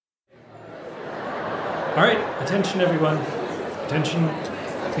All right, attention everyone. Attention,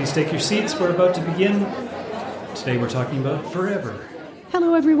 please take your seats. We're about to begin. Today we're talking about forever.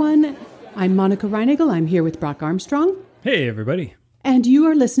 Hello everyone. I'm Monica Reinagel. I'm here with Brock Armstrong. Hey everybody. And you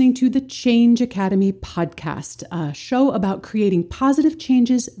are listening to the Change Academy podcast, a show about creating positive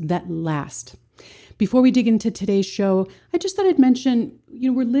changes that last. Before we dig into today's show, I just thought I'd mention,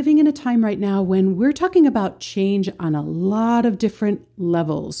 we're living in a time right now when we're talking about change on a lot of different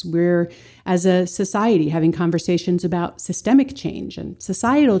levels. We're, as a society, having conversations about systemic change and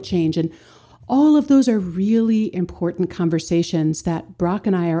societal change, and all of those are really important conversations that Brock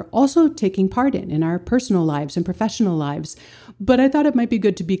and I are also taking part in our personal lives and professional lives. But I thought it might be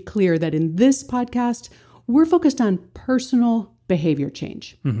good to be clear that in this podcast, we're focused on personal behavior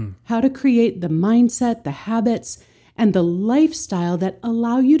change, how to create the mindset, the habits, and the lifestyle that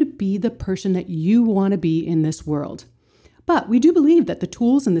allow you to be the person that you want to be in this world. But we do believe that the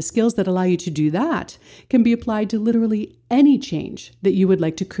tools and the skills that allow you to do that can be applied to literally any change that you would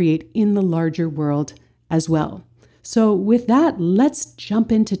like to create in the larger world as well. So with that, let's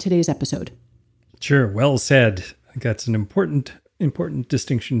jump into today's episode. Sure, well said. I think that's an important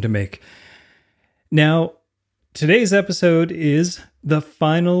distinction to make. Now, today's episode is the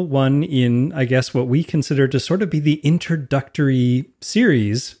final one in, I guess, what we consider to sort of be the introductory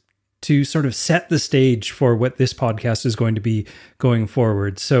series to sort of set the stage for what this podcast is going to be going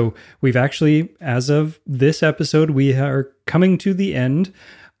forward. So we've actually, as of this episode, we are coming to the end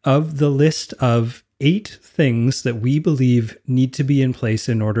of the list of 8 things that we believe need to be in place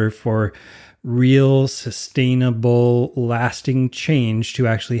in order for real, sustainable, lasting change to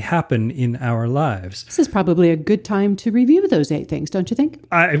actually happen in our lives. This is probably a good time to review those 8 things, don't you think?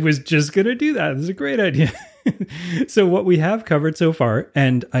 I was just going to do that. This is a great idea. So what we have covered so far,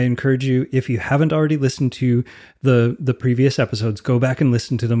 and I encourage you, if you haven't already listened to the previous episodes, go back and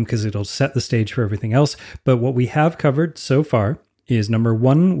listen to them because it'll set the stage for everything else. But what we have covered so far is number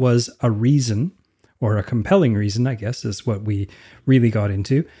 1 was a reason, or a compelling reason, I guess, is what we really got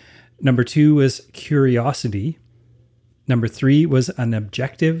into. Number 2 was curiosity. Number 3 was an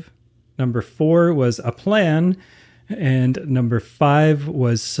objective. Number 4 was a plan. And number 5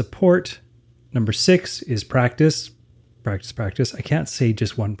 was support. Number 6 is practice. Practice. I can't say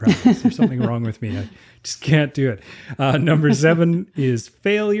just one practice. There's something wrong with me. I just can't do it. Number 7 is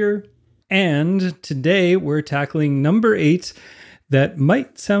failure. And today we're tackling number 8. That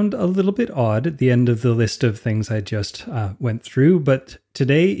might sound a little bit odd at the end of the list of things I just went through, but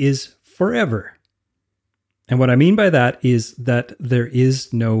today is forever. And what I mean by that is that there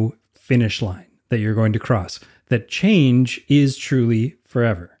is no finish line that you're going to cross, that change is truly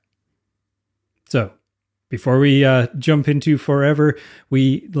forever. So before we jump into forever,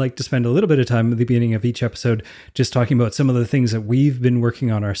 we like to spend a little bit of time at the beginning of each episode just talking about some of the things that we've been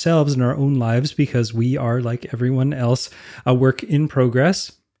working on ourselves in our own lives, because we are, like everyone else, a work in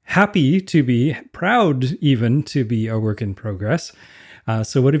progress. Happy to be, proud even to be a work in progress.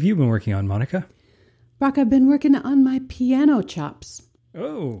 So what have you been working on, Monica? Brock, I've been working on my piano chops.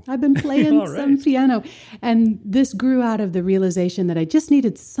 Oh, I've been playing some piano, and this grew out of the realization that I just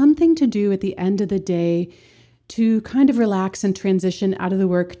needed something to do at the end of the day to kind of relax and transition out of the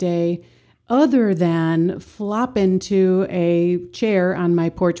workday, other than flop into a chair on my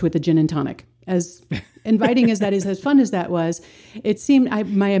porch with a gin and tonic. As inviting as that is, as fun as that was, it seemed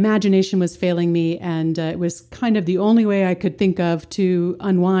my imagination was failing me, and it was kind of the only way I could think of to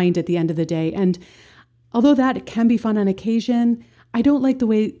unwind at the end of the day. And although that can be fun on occasion, I don't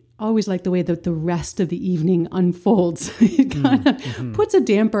always like the way that the rest of the evening unfolds. It kind of puts a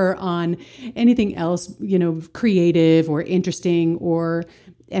damper on anything else, creative or interesting or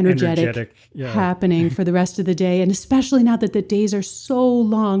energetic happening for the rest of the day. And especially now that the days are so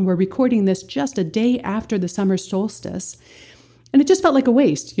long, we're recording this just a day after the summer solstice. And it just felt like a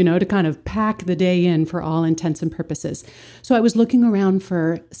waste, to kind of pack the day in for all intents and purposes. So I was looking around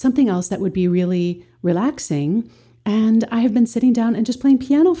for something else that would be really relaxing. And I have been sitting down and just playing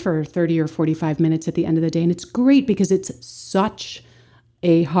piano for 30 or 45 minutes at the end of the day. And it's great because it's such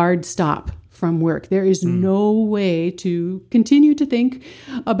a hard stop from work. There is no way to continue to think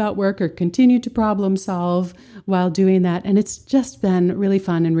about work or continue to problem solve while doing that. And it's just been really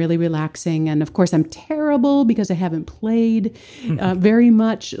fun and really relaxing. And of course, I'm terrible because I haven't played very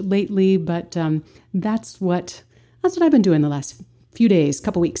much lately. But that's what I've been doing the last few days,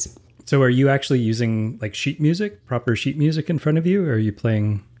 couple weeks. So are you actually using like proper sheet music in front of you? Or are you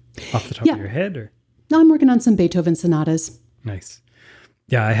playing off the top of your head? Or No, I'm working on some Beethoven sonatas. Nice.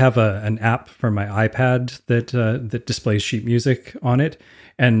 Yeah, I have an app for my iPad that displays sheet music on it.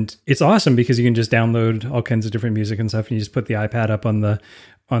 And it's awesome because you can just download all kinds of different music and stuff, and you just put the iPad up on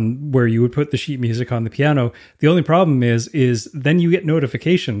on where you would put the sheet music on the piano. The only problem is then you get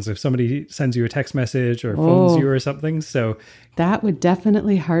notifications if somebody sends you a text message or phones you or something. So that would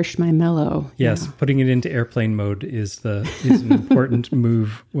definitely harsh my mellow. Yes, putting it into airplane mode is an important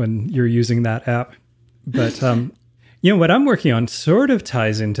move when you're using that app. But what I'm working on sort of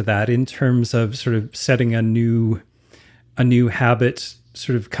ties into that in terms of sort of setting a new habit,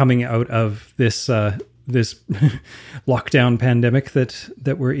 sort of coming out of this lockdown pandemic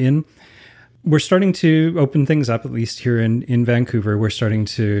that we're in. We're starting to open things up, at least here in Vancouver. We're starting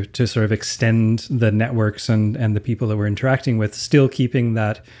to sort of extend the networks and the people that we're interacting with, still keeping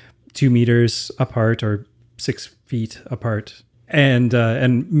that 2 meters apart or 6 feet apart,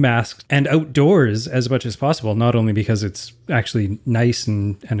 and masked and outdoors as much as possible. Not only because it's actually nice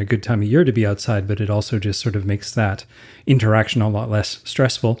and a good time of year to be outside, but it also just sort of makes that interaction a lot less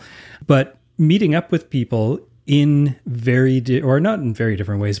stressful. But meeting up with people in not in very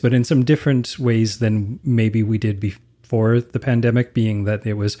different ways, but in some different ways than maybe we did before the pandemic, being that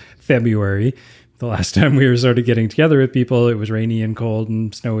it was February. The last time we were sort of getting together with people, it was rainy and cold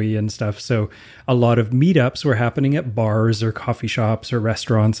and snowy and stuff. So a lot of meetups were happening at bars or coffee shops or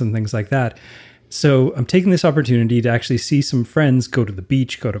restaurants and things like that. So I'm taking this opportunity to actually see some friends, go to the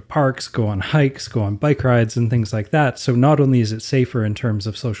beach, go to parks, go on hikes, go on bike rides and things like that. So not only is it safer in terms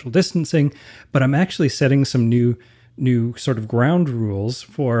of social distancing, but I'm actually setting some new sort of ground rules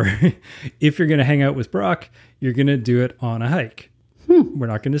for if you're going to hang out with Brock, you're going to do it on a hike. We're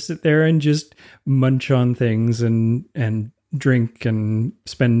not going to sit there and just munch on things and drink and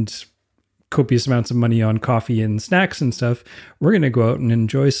spend copious amounts of money on coffee and snacks and stuff. We're going to go out and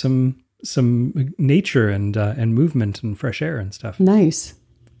enjoy some nature and movement and fresh air and stuff. Nice.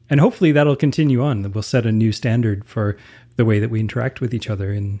 And hopefully that'll continue on. We'll set a new standard for the way that we interact with each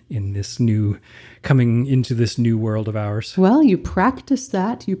other in this coming into this new world of ours. Well, you practice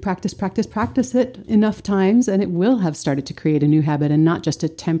that. You practice it enough times, and it will have started to create a new habit and not just a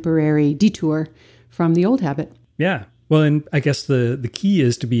temporary detour from the old habit. Yeah. Well, and I guess the key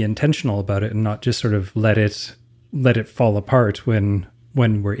is to be intentional about it and not just sort of let it fall apart when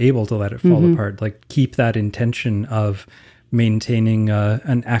we're able to let it fall apart. Like, keep that intention of maintaining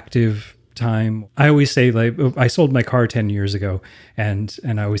an active time. I always say, like, I sold my car 10 years ago, and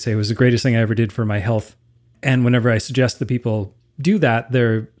I always say it was the greatest thing I ever did for my health. And whenever I suggest that people do that,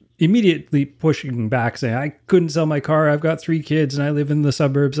 they're immediately pushing back, saying, I couldn't sell my car. I've got 3 kids and I live in the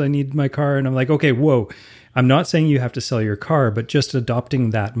suburbs. I need my car. And I'm like, okay, whoa. I'm not saying you have to sell your car, but just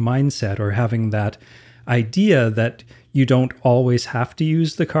adopting that mindset or having that idea that you don't always have to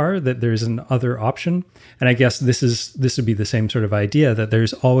use the car, that there's an other option. And I guess this would be the same sort of idea, that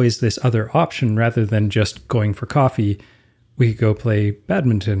there's always this other option rather than just going for coffee. We could go play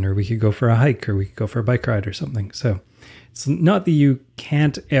badminton, or we could go for a hike, or we could go for a bike ride or something. So it's not that you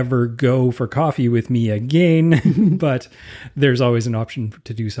can't ever go for coffee with me again, but there's always an option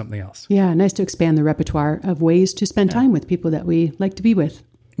to do something else. Yeah, nice to expand the repertoire of ways to spend time with people that we like to be with.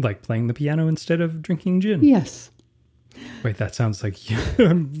 Like playing the piano instead of drinking gin. Yes. Wait, that sounds like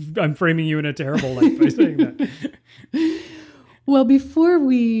I'm framing you in a terrible light by saying that. Well, before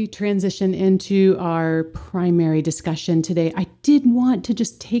we transition into our primary discussion today, I did want to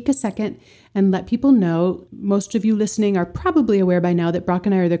just take a second and let people know, most of you listening are probably aware by now that Brock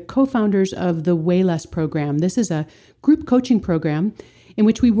and I are the co-founders of the Way Less program. This is a group coaching program in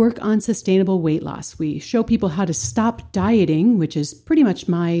which we work on sustainable weight loss. We show people how to stop dieting, which is pretty much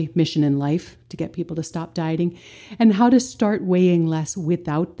my mission in life, to get people to stop dieting, and how to start weighing less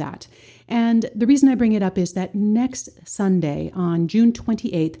without that. And the reason I bring it up is that next Sunday, on June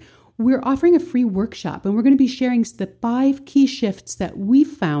 28th, we're offering a free workshop, and we're going to be sharing the 5 key shifts that we've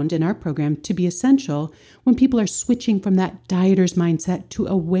found in our program to be essential when people are switching from that dieter's mindset to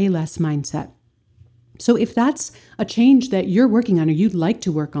a way less mindset. So if that's a change that you're working on or you'd like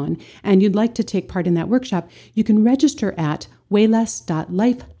to work on and you'd like to take part in that workshop, you can register at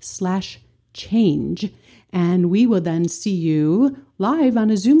wayless.life/change. And we will then see you live on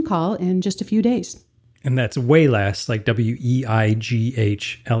a Zoom call in just a few days. And that's way less, like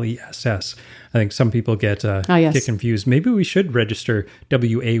WEIGHLESS. I think some people get confused. Maybe we should register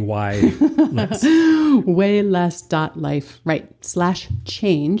WAY less. Wayless.life, right,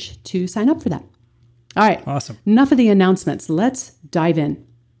 /change to sign up for that. All right. Awesome. Enough of the announcements. Let's dive in.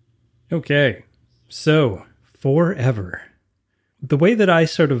 Okay. So, forever. The way that I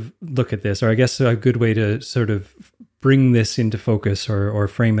sort of look at this, or I guess a good way to sort of bring this into focus or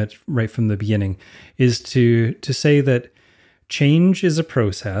frame it right from the beginning, is to say that change is a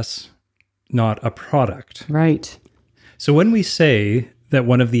process, not a product. Right. So when we say that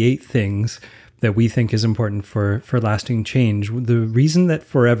one of the 8 things that we think is important for lasting change. The reason that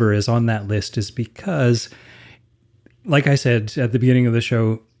forever is on that list is because, like I said at the beginning of the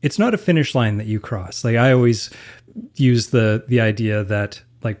show, it's not a finish line that you cross. Like I always use the idea that,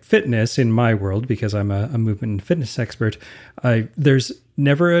 like, fitness in my world, because I'm a movement and fitness expert, there's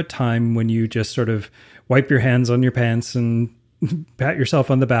never a time when you just sort of wipe your hands on your pants and pat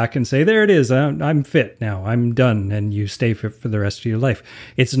yourself on the back and say, there it is, I'm fit now, I'm done, and you stay fit for the rest of your life.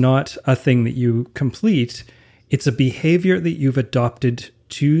 It's not a thing that you complete. It's a behavior that you've adopted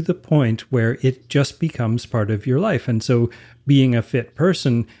to the point where it just becomes part of your life. And so being a fit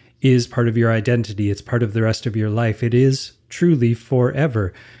person is part of your identity. It's part of the rest of your life. It is truly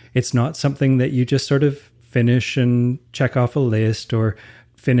forever. It's not something that you just sort of finish and check off a list or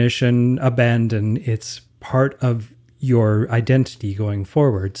finish and abandon. It's part of your identity going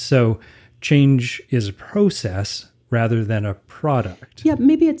forward. So change is a process rather than a product. Yeah,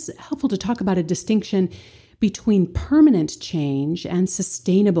 maybe it's helpful to talk about a distinction between permanent change and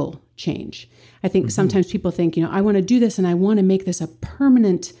sustainable change. I think sometimes people think, I want to do this and I want to make this a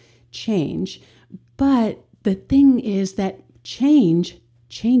permanent change. But the thing is that change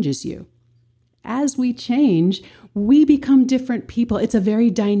changes you. As we change, we become different people. It's a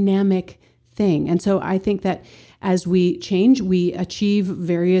very dynamic thing. And so I think that as we change, we achieve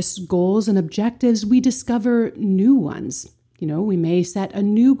various goals and objectives. We discover new ones. We may set a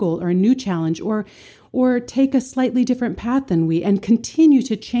new goal or a new challenge or take a slightly different path than and continue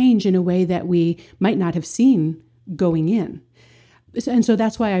to change in a way that we might not have seen going in. And so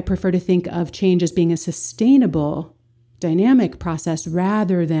that's why I prefer to think of change as being a sustainable, dynamic process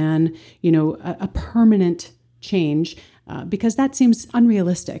rather than, a permanent change, because that seems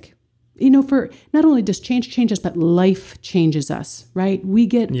unrealistic. For not only does change us, but life changes us, right? We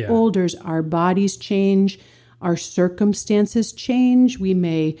get older, our bodies change, our circumstances change. We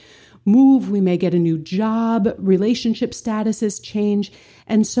may move, we may get a new job, relationship statuses change.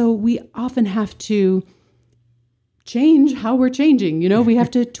 And so we often have to change how we're changing. We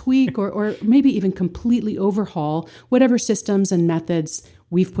have to tweak or maybe even completely overhaul whatever systems and methods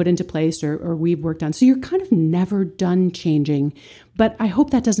we've put into place or we've worked on. So you're kind of never done changing. But I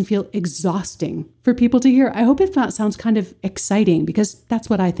hope that doesn't feel exhausting for people to hear. I hope it sounds kind of exciting, because that's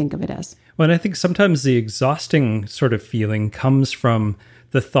what I think of it as. Well, and I think sometimes the exhausting sort of feeling comes from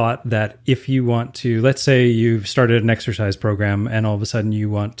the thought that if you want to, let's say you've started an exercise program and all of a sudden you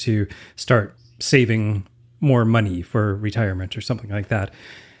want to start saving more money for retirement or something like that.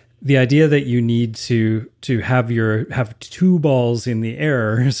 The idea that you need to have two balls in the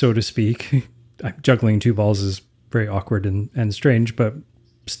air, so to speak. Juggling two balls is very awkward and strange, but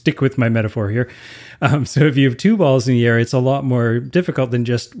stick with my metaphor here. So if you have two balls in the air, it's a lot more difficult than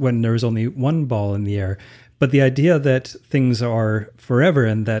just when there's only one ball in the air. But the idea that things are forever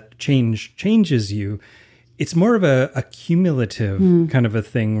and that changes you, it's more of a cumulative kind of a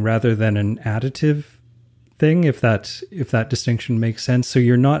thing rather than an additive thing, if that distinction makes sense. So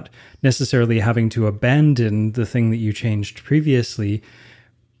you're not necessarily having to abandon the thing that you changed previously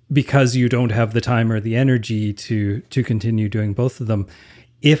because you don't have the time or the energy to continue doing both of them.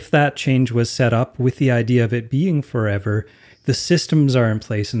 If that change was set up with the idea of it being forever, the systems are in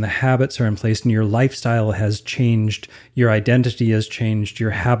place and the habits are in place and your lifestyle has changed, your identity has changed,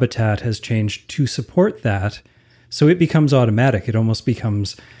 your habitat has changed to support that. So it becomes automatic. It almost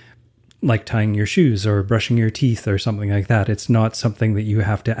becomes like tying your shoes or brushing your teeth or something like that. It's not something that you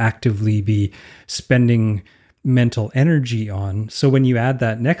have to actively be spending mental energy on. So when you add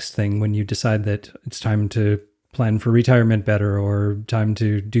that next thing, when you decide that it's time to plan for retirement better or time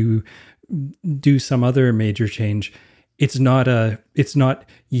to do some other major change, it's not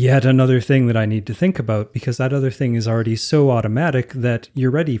yet another thing that I need to think about, because that other thing is already so automatic that you're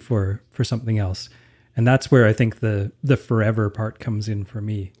ready for something else. And that's where I think the forever part comes in for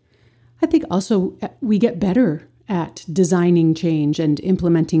me. I think also we get better at designing change and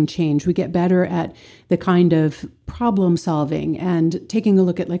implementing change. We get better at the kind of problem solving and taking a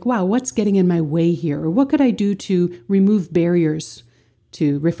look at wow, what's getting in my way here? Or what could I do to remove barriers,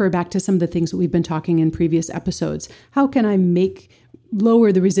 to refer back to some of the things that we've been talking in previous episodes? How can I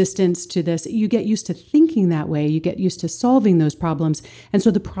lower the resistance to this? You get used to thinking that way. You get used to solving those problems. And so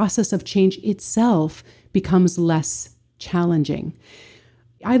the process of change itself becomes less challenging.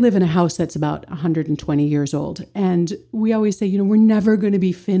 I live in a house that's about 120 years old, and we always say, we're never going to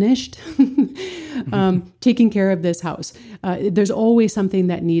be finished taking care of this house. There's always something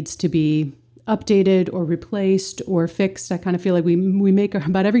that needs to be updated or replaced or fixed. I kind of feel like we make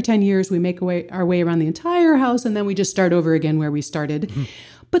about every 10 years, we make our way around the entire house, and then we just start over again where we started. Mm-hmm.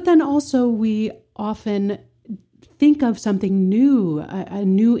 But then also we often think of something new, a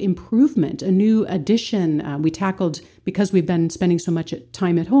new improvement, a new addition. We tackled, because we've been spending so much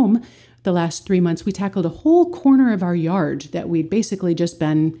time at home the last 3 months, we tackled a whole corner of our yard that we'd basically just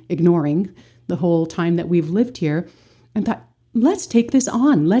been ignoring the whole time that we've lived here, and thought, let's take this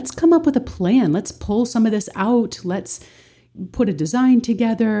on. Let's come up with a plan. Let's pull some of this out. Let's put a design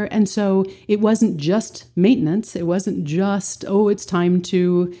together. And so it wasn't just maintenance. It wasn't just, it's time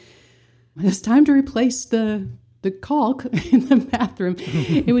to replace the caulk in the bathroom.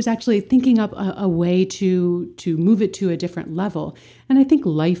 It was actually thinking up a way to move it to a different level. And I think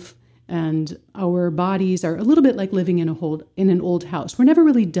life and our bodies are a little bit like living in an old house. We're never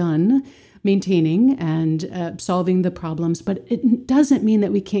really done maintaining and solving the problems, but it doesn't mean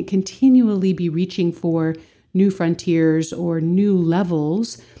that we can't continually be reaching for new frontiers or new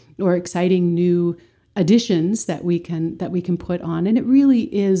levels or exciting new additions that we can put on. And it really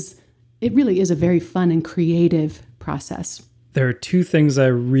is a very fun and creative process. There are two things I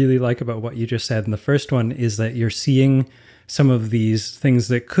really like about what you just said. And the first one is that you're seeing some of these things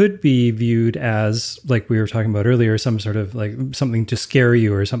that could be viewed as, like we were talking about earlier, some sort of like something to scare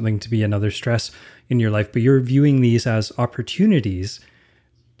you or something to be another stress in your life, but you're viewing these as opportunities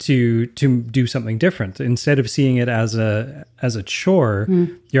to do something different. Instead of seeing it as a chore,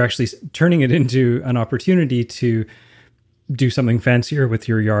 you're actually turning it into an opportunity to do something fancier with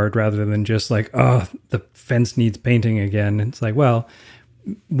your yard, rather than just like, the fence needs painting again. It's like, well,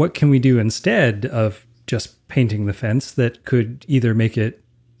 what can we do instead of just painting the fence that could either make it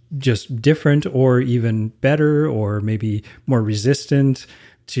just different or even better, or maybe more resistant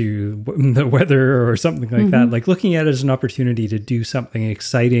to the weather or something like that. Like looking at it as an opportunity to do something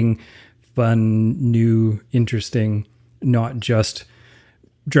exciting, fun, new, interesting, not just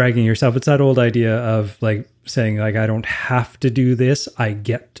dragging yourself. It's that old idea of like saying like, I don't have to do this. I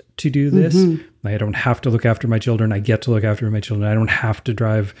get to do this. I don't have to look after my children. I get to look after my children. I don't have to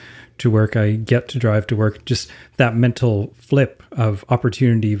drive to work. I get to drive to work. Just that mental flip of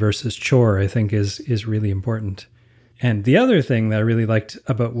opportunity versus chore, I think is really important. And the other thing that I really liked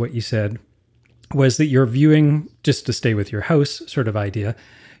about what you said was that you're viewing, just to stay with your house sort of idea,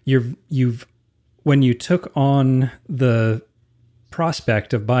 when you took on the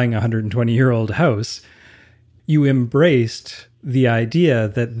prospect of buying a 120-year-old house, you embraced the idea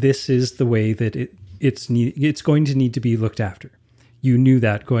that this is the way that it's going to need to be looked after. You knew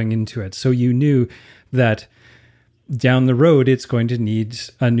that going into it. So you knew that down the road, it's going to need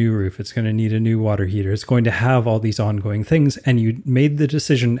a new roof. It's going to need a new water heater. It's going to have all these ongoing things. And you made the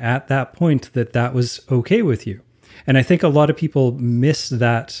decision at that point that was okay with you. And I think a lot of people miss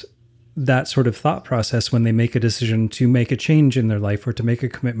that sort of thought process when they make a decision to make a change in their life or to make a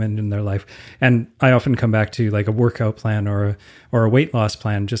commitment in their life. And I often come back to like a workout plan or a weight loss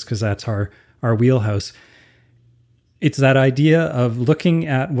plan, just because that's our wheelhouse. It's that idea of looking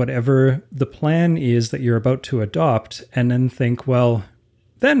at whatever the plan is that you're about to adopt and then think, well,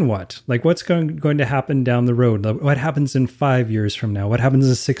 then what? Like what's going to happen down the road? What happens in 5 years from now? What happens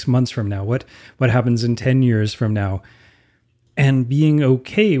in 6 months from now? What happens in 10 years from now? And being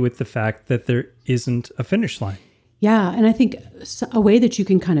okay with the fact that there isn't a finish line. Yeah, and I think a way that you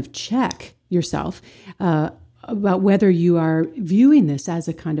can kind of check yourself about whether you are viewing this as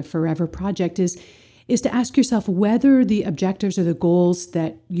a kind of forever project is to ask yourself whether the objectives or the goals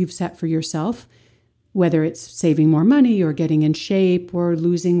that you've set for yourself, whether it's saving more money or getting in shape or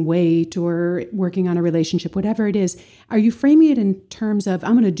losing weight or working on a relationship, whatever it is, are you framing it in terms of,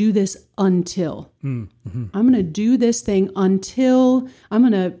 I'm going to do this until. I'm going to do this thing until, I'm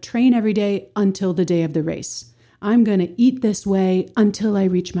going to train every day until the day of the race. I'm going to eat this way until I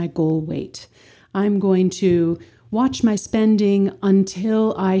reach my goal weight. I'm going to watch my spending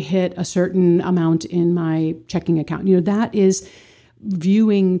until I hit a certain amount in my checking account. That is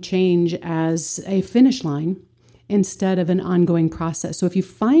viewing change as a finish line instead of an ongoing process. So if you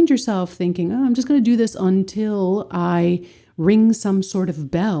find yourself thinking, I'm just going to do this until I ring some sort of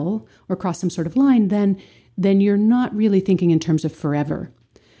bell or cross some sort of line, then you're not really thinking in terms of forever.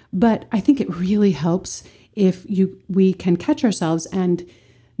 But I think it really helps if we can catch ourselves and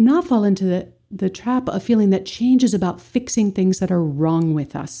not fall into the trap of feeling that change is about fixing things that are wrong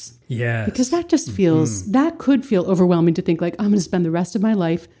with us. Yes. Because that just that could feel overwhelming to think like, I'm going to spend the rest of my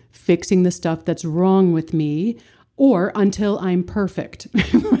life fixing the stuff that's wrong with me, or until I'm perfect,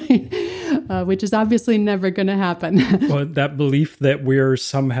 right? Which is obviously never going to happen. Well, that belief that we're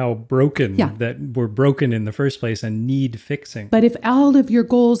somehow broken, that we're broken in the first place and need fixing. But if all of your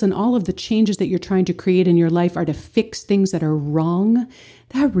goals and all of the changes that you're trying to create in your life are to fix things that are wrong,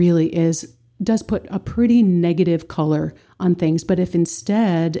 that really is does put a pretty negative color on things. But if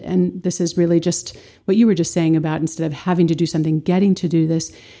instead, and this is really just what you were just saying about instead of having to do something, getting to do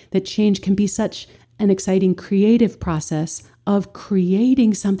this, that change can be such an exciting creative process of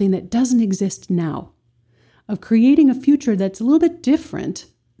creating something that doesn't exist now, of creating a future that's a little bit different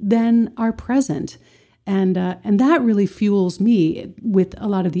than our present. And that really fuels me with a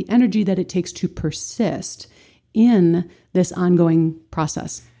lot of the energy that it takes to persist in this ongoing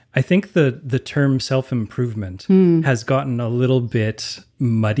process. I think the term self-improvement has gotten a little bit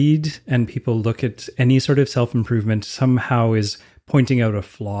muddied, and people look at any sort of self-improvement somehow is pointing out a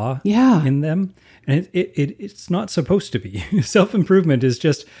flaw in them. And it's not supposed to be. Self-improvement is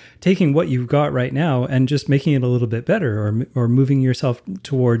just taking what you've got right now and just making it a little bit better, or moving yourself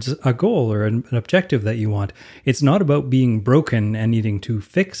towards a goal or an objective that you want. It's not about being broken and needing to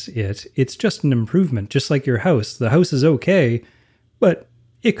fix it. It's just an improvement, just like your house. The house is okay, but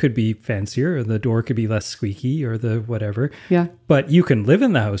it could be fancier, or the door could be less squeaky, or the whatever. Yeah. But you can live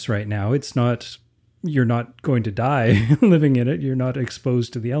in the house right now. You're not going to die living in it. You're not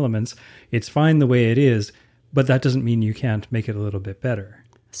exposed to the elements. It's fine the way it is, but that doesn't mean you can't make it a little bit better.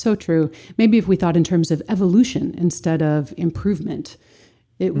 So true. Maybe if we thought in terms of evolution instead of improvement,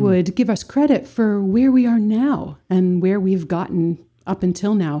 it would give us credit for where we are now and where we've gotten up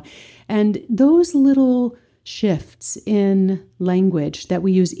until now. And those little shifts in language that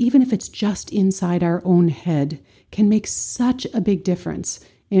we use, even if it's just inside our own head, can make such a big difference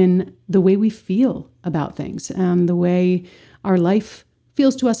in the way we feel about things and the way our life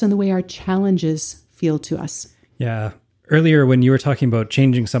feels to us and the way our challenges feel to us. Yeah. Earlier, when you were talking about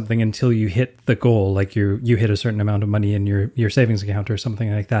changing something until you hit the goal, like you hit a certain amount of money in your savings account or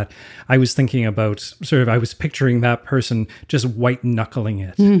something like that, I was thinking about I was picturing that person just white knuckling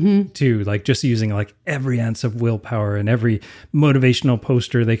it too, like just using like every ounce of willpower and every motivational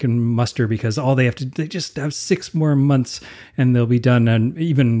poster they can muster, because they just have 6 more months and they'll be done. And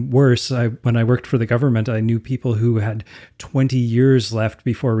even worse, when I worked for the government, I knew people who had 20 years left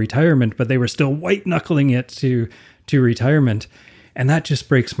before retirement, but they were still white knuckling it to retirement. And that just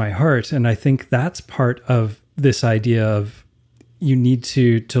breaks my heart. And I think that's part of this idea of you need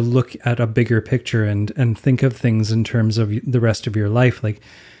to look at a bigger picture and think of things in terms of the rest of your life. Like,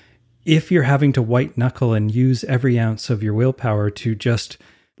 if you're having to white knuckle and use every ounce of your willpower to just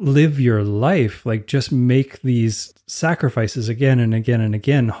live your life, like just make these sacrifices again and again and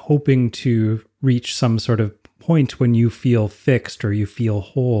again, hoping to reach some sort of point when you feel fixed or you feel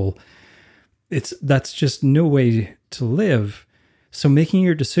whole, that's just no way to live. So making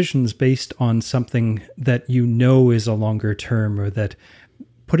your decisions based on something that you know is a longer term, or that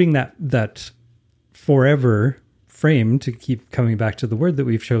putting that forever frame, to keep coming back to the word that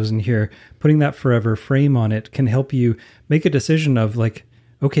we've chosen here, putting that forever frame on it can help you make a decision of like,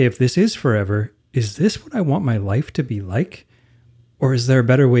 okay, if this is forever, is this what I want my life to be like? Or is there a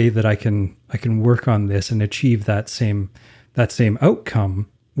better way that I can work on this and achieve that same outcome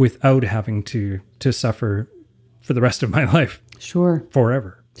without having to suffer for the rest of my life? Sure.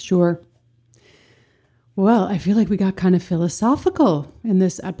 Forever. Sure. Well, I feel like we got kind of philosophical in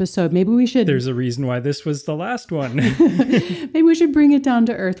this episode. Maybe we should... There's a reason why this was the last one. Maybe we should bring it down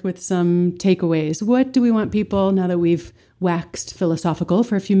to earth with some takeaways. What do we want people, now that we've waxed philosophical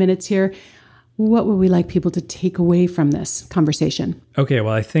for a few minutes here, what would we like people to take away from this conversation? Okay,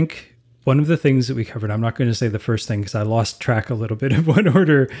 well, I think one of the things that we covered, I'm not going to say the first thing because I lost track a little bit of what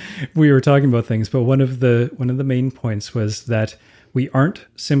order we were talking about things, but one of the main points was that we aren't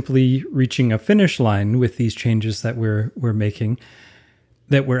simply reaching a finish line with these changes that we're making,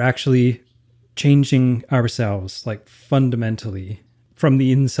 that we're actually changing ourselves, like fundamentally from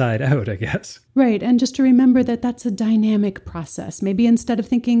the inside out, I guess. Right. And just to remember that that's a dynamic process. Maybe instead of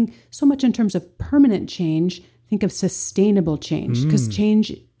thinking so much in terms of permanent change, think of sustainable change, because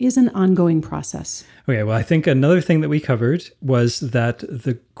change is an ongoing process. Okay, well, I think another thing that we covered was that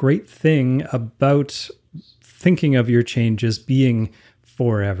the great thing about thinking of your change as being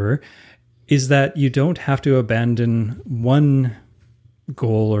forever is that you don't have to abandon one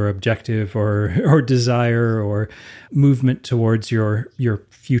goal or objective or desire or movement towards your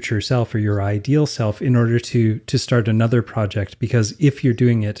future self or your ideal self in order to start another project. Because if you're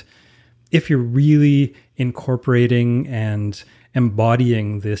doing it, if you're really incorporating and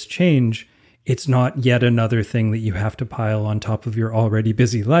embodying this change, it's not yet another thing that you have to pile on top of your already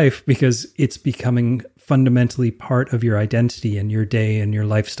busy life, because it's becoming fundamentally part of your identity and your day and your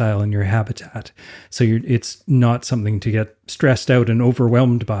lifestyle and your habitat. So it's not something to get stressed out and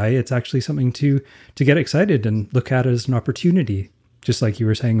overwhelmed by. It's actually something to get excited and look at as an opportunity, just like you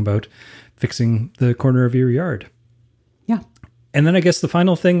were saying about fixing the corner of your yard. Yeah. And then I guess the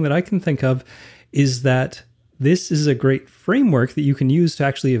final thing that I can think of is that this is a great framework that you can use to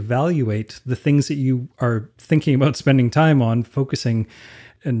actually evaluate the things that you are thinking about spending time on, focusing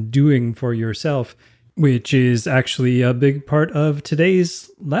and doing for yourself, which is actually a big part of today's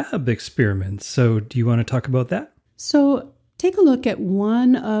lab experiment. So do you want to talk about that? So take a look at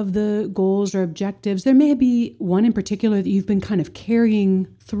one of the goals or objectives. There may be one in particular that you've been kind of carrying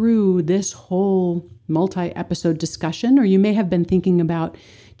through this whole multi-episode discussion, or you may have been thinking about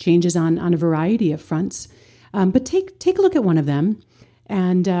changes on a variety of fronts. But take a look at one of them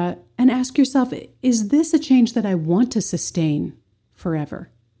and ask yourself, is this a change that I want to sustain forever?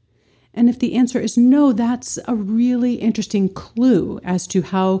 And if the answer is no, that's a really interesting clue as to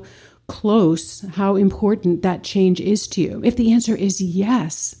how close, how important that change is to you. If the answer is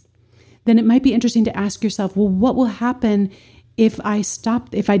yes, then it might be interesting to ask yourself, well, what will happen if I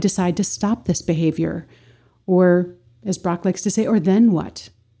decide to stop this behavior? Or, as Brock likes to say, or then what?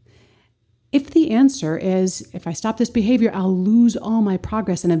 If the answer is, if I stop this behavior, I'll lose all my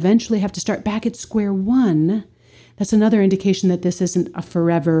progress and eventually have to start back at square one, that's another indication that this isn't a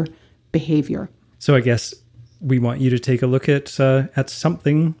forever behavior. So I guess we want you to take a look at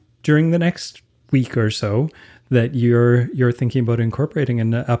something during the next week or so that you're thinking about incorporating,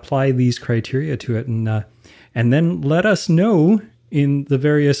 and apply these criteria to it, and then let us know in the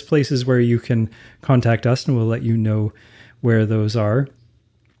various places where you can contact us, and we'll let you know where those are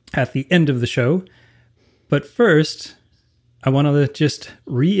at the end of the show. But first, I want to just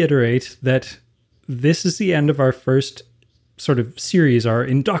reiterate that this is the end of our first sort of series, our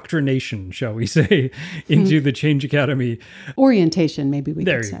indoctrination, shall we say, into the Change Academy. Orientation, maybe we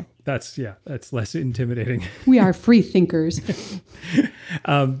could say. That's less intimidating. We are free thinkers.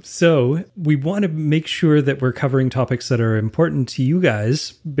 So we want to make sure that we're covering topics that are important to you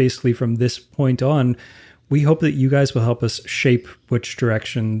guys, basically from this point on. We hope that you guys will help us shape which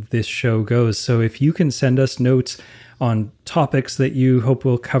direction this show goes. So if you can send us notes on topics that you hope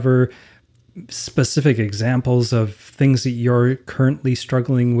we'll cover, specific examples of things that you're currently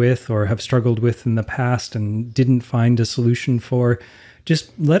struggling with or have struggled with in the past and didn't find a solution for,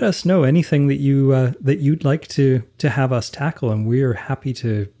 just let us know anything that you'd like to have us tackle, and we're happy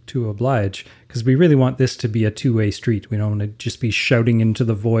to oblige, because we really want this to be a two-way street. We don't want to just be shouting into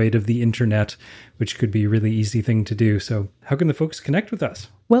the void of the internet, which could be a really easy thing to do. So how can the folks connect with us?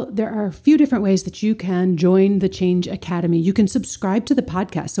 Well, there are a few different ways that you can join the Change Academy. You can subscribe to the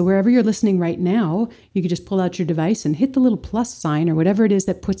podcast. So wherever you're listening right now, you can just pull out your device and hit the little plus sign or whatever it is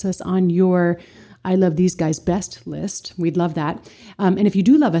that puts us on your I Love These Guys Best list. We'd love that. And if you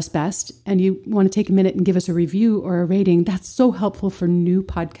do love us best and you want to take a minute and give us a review or a rating, that's so helpful for new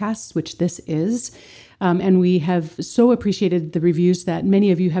podcasts, which this is. And we have so appreciated the reviews that many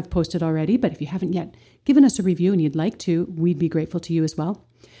of you have posted already. But if you haven't yet given us a review and you'd like to, we'd be grateful to you as well.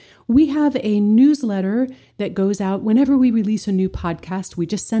 We have a newsletter that goes out whenever we release a new podcast. We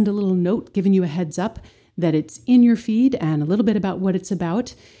just send a little note giving you a heads up that it's in your feed and a little bit about what it's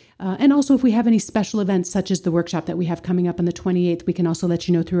about. And also, if we have any special events, such as the workshop that we have coming up on the 28th, we can also let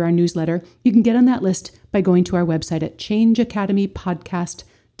you know through our newsletter. You can get on that list by going to our website at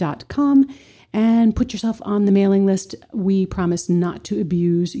changeacademypodcast.com and put yourself on the mailing list. We promise not to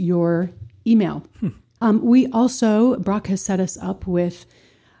abuse your email. We also, Brock has set us up with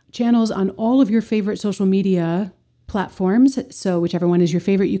channels on all of your favorite social media platforms. So whichever one is your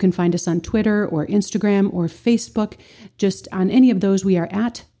favorite, you can find us on Twitter or Instagram or Facebook. Just on any of those, we are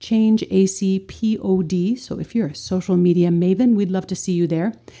at ChangeACPOD. So if you're a social media maven, we'd love to see you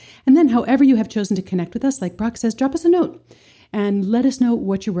there. And then however you have chosen to connect with us, like Brock says, drop us a note and let us know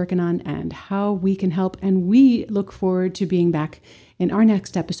what you're working on and how we can help. And we look forward to being back in our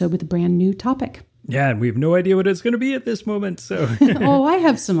next episode with a brand new topic. Yeah, and we have no idea what it's going to be at this moment. So, oh, I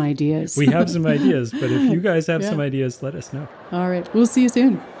have some ideas. We have some ideas, but if you guys have some ideas, let us know. All right, we'll see you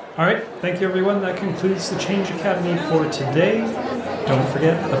soon. All right, thank you, everyone. That concludes the Change Academy for today. Don't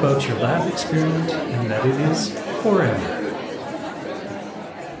forget about your lab experiment and that it is forever.